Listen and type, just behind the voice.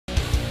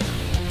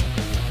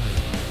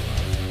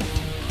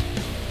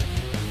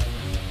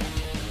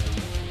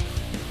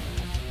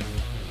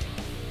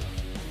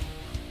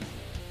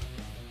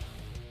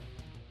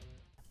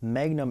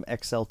Magnum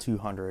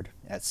XL-200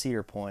 at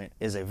Cedar Point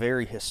is a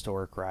very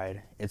historic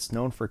ride. It's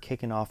known for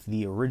kicking off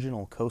the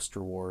original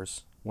coaster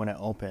wars when it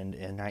opened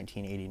in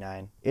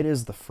 1989. It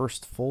is the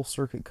first full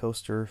circuit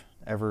coaster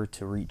ever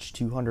to reach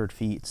 200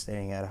 feet,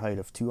 staying at a height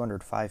of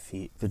 205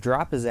 feet. The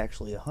drop is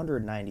actually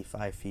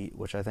 195 feet,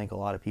 which I think a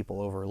lot of people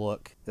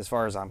overlook. As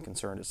far as I'm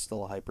concerned, it's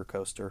still a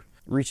hypercoaster. It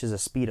reaches a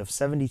speed of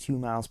 72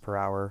 miles per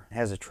hour,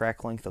 has a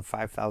track length of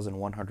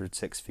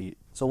 5,106 feet.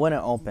 So when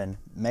it opened,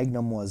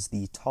 Magnum was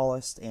the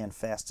tallest and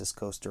fastest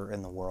coaster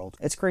in the world.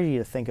 It's crazy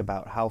to think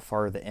about how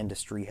far the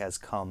industry has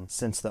come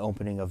since the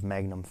opening of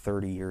Magnum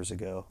 30 years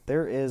ago.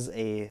 There is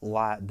a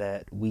lot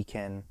that we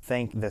can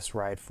thank this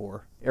ride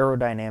for.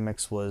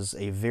 Aerodynamics was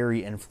a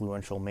very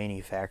influential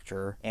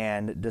manufacturer,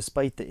 and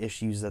despite the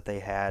issues that they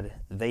had,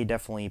 they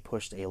definitely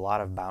pushed a lot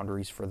of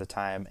boundaries for the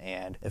time,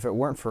 and if it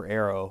weren't for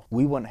Aero,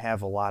 we wouldn't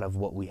have a lot of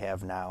what we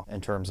have now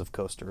in terms of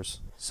coasters.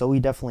 So we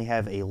definitely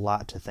have a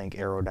lot to thank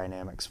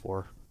aerodynamics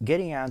for.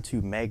 Getting on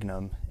to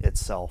Magnum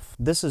itself,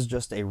 this is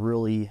just a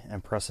really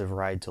impressive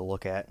ride to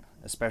look at,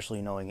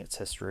 especially knowing its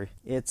history.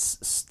 It's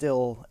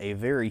still a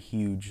very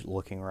huge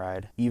looking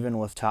ride, even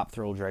with Top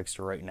Thrill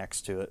Dragster right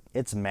next to it.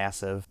 It's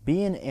massive.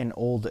 Being an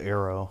old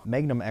Aero,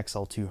 Magnum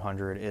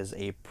XL-200 is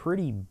a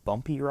pretty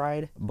bumpy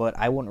ride, but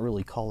I wouldn't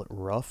really call it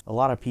rough. A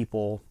lot of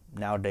people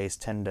nowadays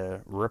tend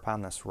to rip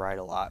on this ride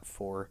a lot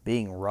for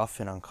being rough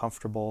and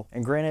uncomfortable.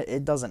 And granted,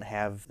 it doesn't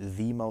have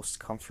the most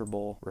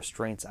comfortable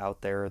restraints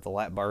out there. The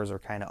lap bars are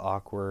kind of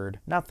awkward.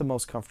 Not the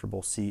most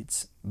comfortable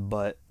seats,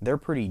 but they're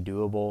pretty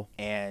doable,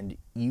 and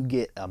you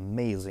get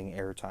amazing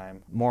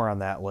airtime. More on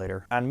that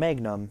later. On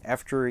Magnum,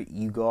 after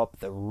you go up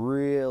the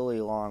really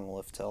long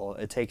lift hill,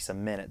 it takes a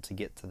minute to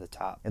get to the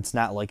top. It's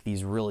not like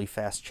these really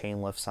fast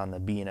chain lifts on the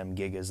B&M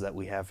Gigas that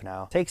we have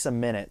now. It takes a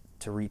minute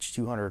to reach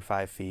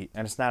 205 feet,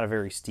 and it's not a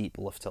very steep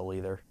lift hill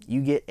either.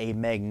 You get a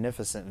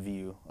magnificent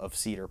view of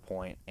Cedar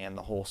Point and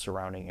the whole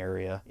surrounding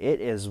area.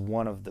 It is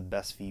one of the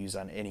best views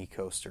on any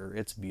coaster.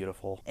 It's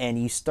beautiful.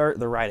 And you start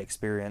the ride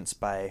experience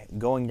by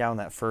going down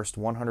that first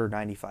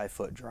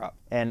 195-foot drop.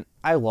 And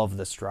I love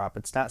this drop.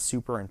 It's not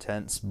super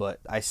intense, but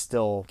I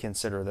still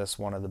consider this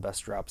one of the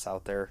best drops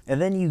out there.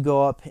 And then you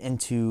go up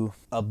into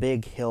a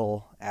big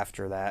hill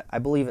after that. I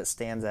believe it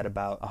stands at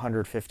about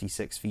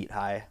 156 feet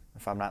high,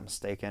 if I'm not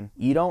mistaken.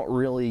 You don't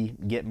really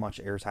get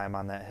much airtime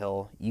on that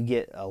hill. You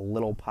get a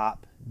little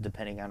pop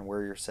depending on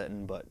where you're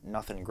sitting, but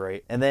nothing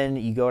great. And then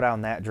you go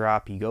down that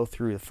drop, you go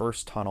through the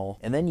first tunnel,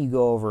 and then you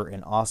go over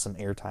an awesome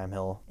airtime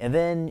hill. And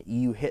then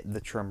you hit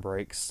the trim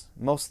brakes.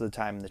 Most of the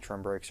time the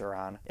trim brakes are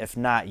on. If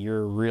not,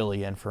 you're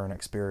really in for an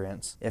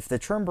experience. If the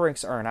trim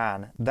brakes aren't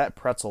on, that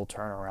pretzel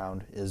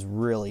turnaround is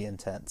really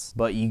intense.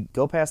 But you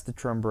go past the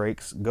trim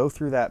brakes, go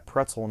through that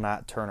pretzel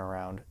knot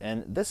turnaround,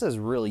 and this is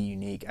really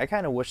unique. I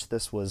kind of wish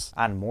this was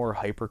on more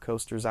hyper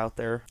coasters out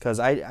there, because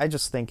I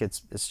just think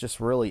it's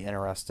just really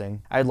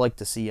interesting. I'd like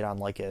to see it on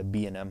like a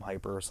B&M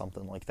Hyper or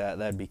something like that.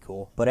 That'd be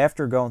cool. But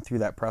after going through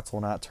that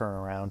pretzel knot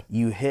turnaround,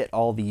 you hit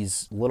all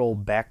these little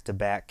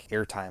back-to-back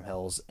airtime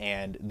hills,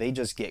 and they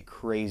just get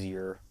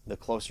crazier the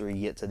closer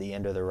you get to the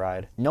end of the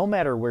ride. No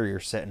matter where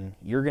you're sitting,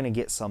 you're gonna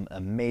get some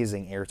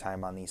amazing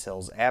airtime on these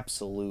hills.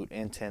 Absolute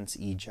intense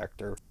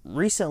ejector.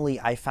 Recently,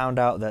 I found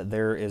out that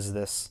there is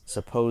this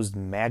supposed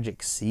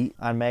magic seat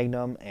on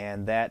Magnum,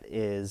 and that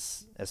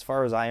is, as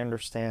far as I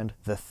understand,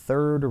 the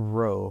third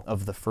row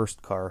of the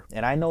first car.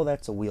 And I know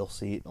that's a wheel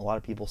seat. A lot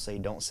of people say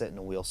don't sit in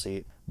a wheel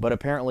seat, but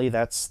apparently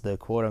that's the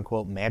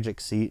quote-unquote magic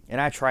seat. And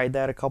I tried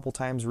that a couple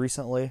times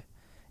recently,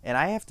 and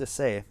I have to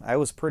say, I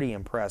was pretty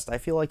impressed. I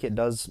feel like it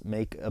does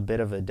make a bit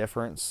of a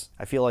difference.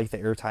 I feel like the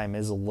airtime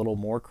is a little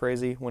more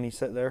crazy when you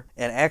sit there.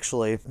 And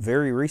actually,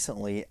 very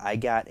recently, I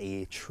got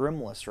a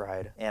trimless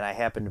ride, and I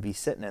happened to be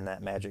sitting in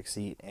that magic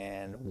seat,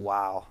 and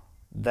wow.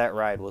 That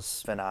ride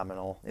was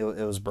phenomenal. It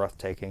was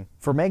breathtaking.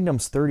 For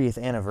Magnum's 30th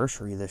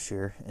anniversary this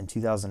year, in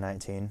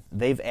 2019,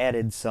 they've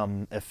added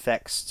some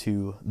effects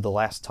to the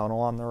last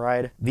tunnel on the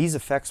ride. These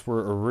effects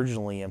were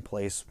originally in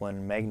place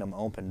when Magnum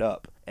opened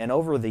up. And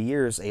over the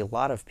years, a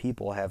lot of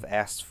people have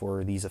asked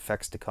for these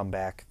effects to come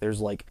back.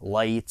 There's like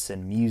lights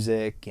and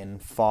music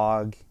and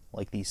fog,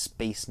 like these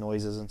space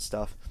noises and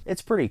stuff.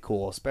 It's pretty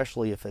cool,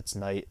 especially if it's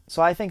night.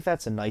 So I think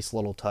that's a nice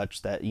little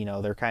touch that, you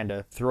know, they're kind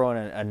of throwing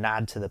a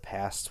nod to the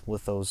past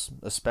with those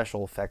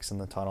special effects in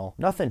the tunnel.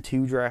 Nothing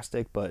too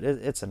drastic, but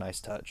it's a nice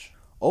touch.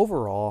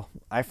 Overall,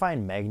 I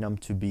find Magnum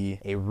to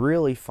be a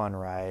really fun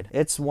ride.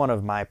 It's one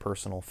of my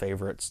personal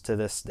favorites to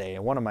this day,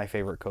 one of my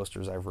favorite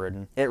coasters I've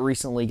ridden. It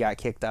recently got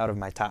kicked out of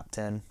my top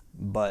 10,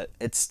 but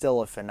it's still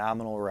a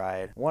phenomenal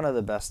ride. One of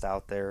the best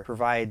out there.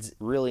 Provides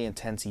really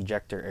intense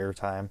ejector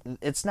airtime.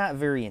 It's not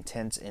very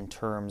intense in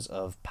terms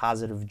of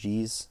positive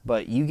G's,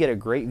 but you get a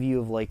great view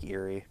of Lake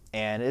Erie.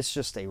 and it's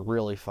just a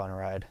really fun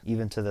ride,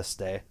 even to this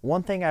day.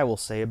 One thing I will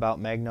say about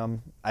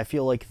Magnum, I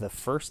feel like the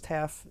first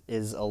half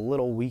is a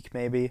little weak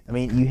maybe. I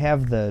mean, you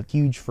have the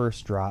huge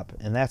first drop,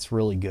 and that's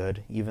really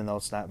good, even though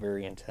it's not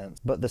very intense.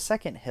 But the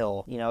second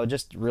hill, you know, it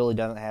just really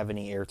doesn't have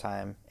any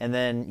airtime. And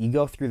then you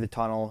go through the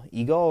tunnel,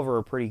 you go over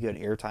a pretty good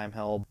airtime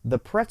hill. The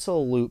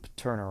pretzel loop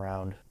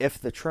turnaround, if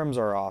the trims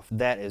are off,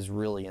 that is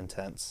really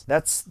intense.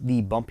 That's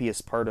the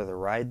bumpiest part of the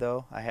ride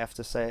though, I have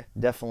to say.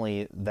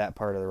 Definitely that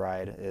part of the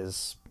ride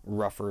is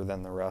rougher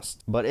than the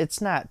rest, but it's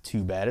not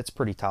too bad. It's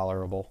pretty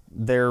tolerable.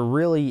 There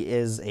really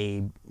is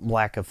a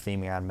lack of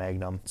theming on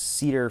Magnum.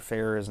 Cedar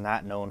Fair is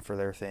not known for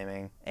their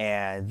theming,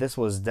 and this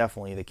was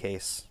definitely the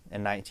case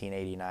in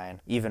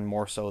 1989, even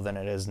more so than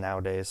it is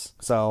nowadays.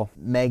 So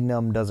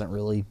Magnum doesn't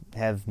really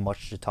have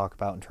much to talk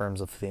about in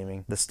terms of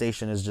theming. The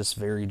station is just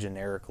very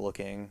generic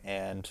looking,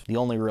 and the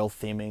only real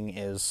theming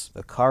is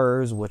the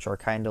cars, which are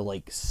kind of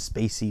like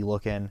spacey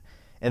looking.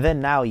 And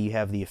then now you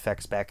have the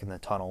effects back in the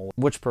tunnel,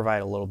 which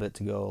provide a little bit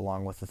to go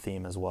along with the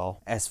theme as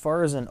well. As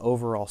far as an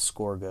overall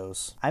score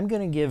goes, I'm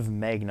going to give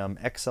Magnum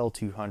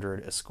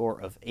XL-200 a score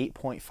of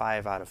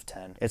 8.5 out of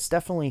 10. It's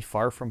definitely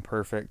far from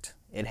perfect.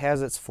 It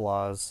has its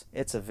flaws.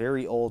 It's a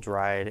very old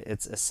ride.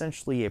 It's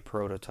essentially a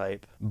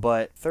prototype,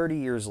 but 30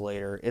 years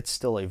later, it's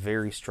still a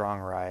very strong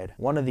ride.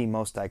 One of the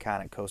most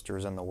iconic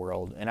coasters in the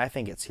world, and I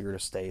think it's here to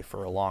stay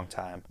for a long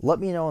time. Let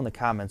me know in the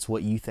comments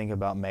what you think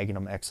about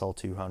Magnum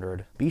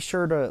XL-200. Be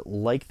sure to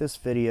like this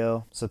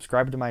video,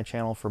 subscribe to my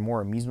channel for more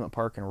amusement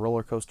park and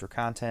roller coaster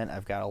content.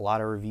 I've got a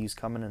lot of reviews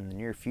coming in the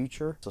near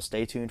future, so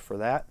stay tuned for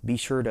that. Be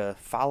sure to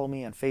follow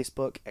me on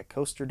Facebook at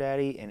Coaster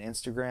Daddy and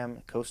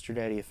Instagram Coaster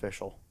Daddy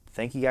Official.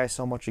 Thank you guys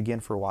so much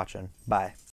again for watching. Bye.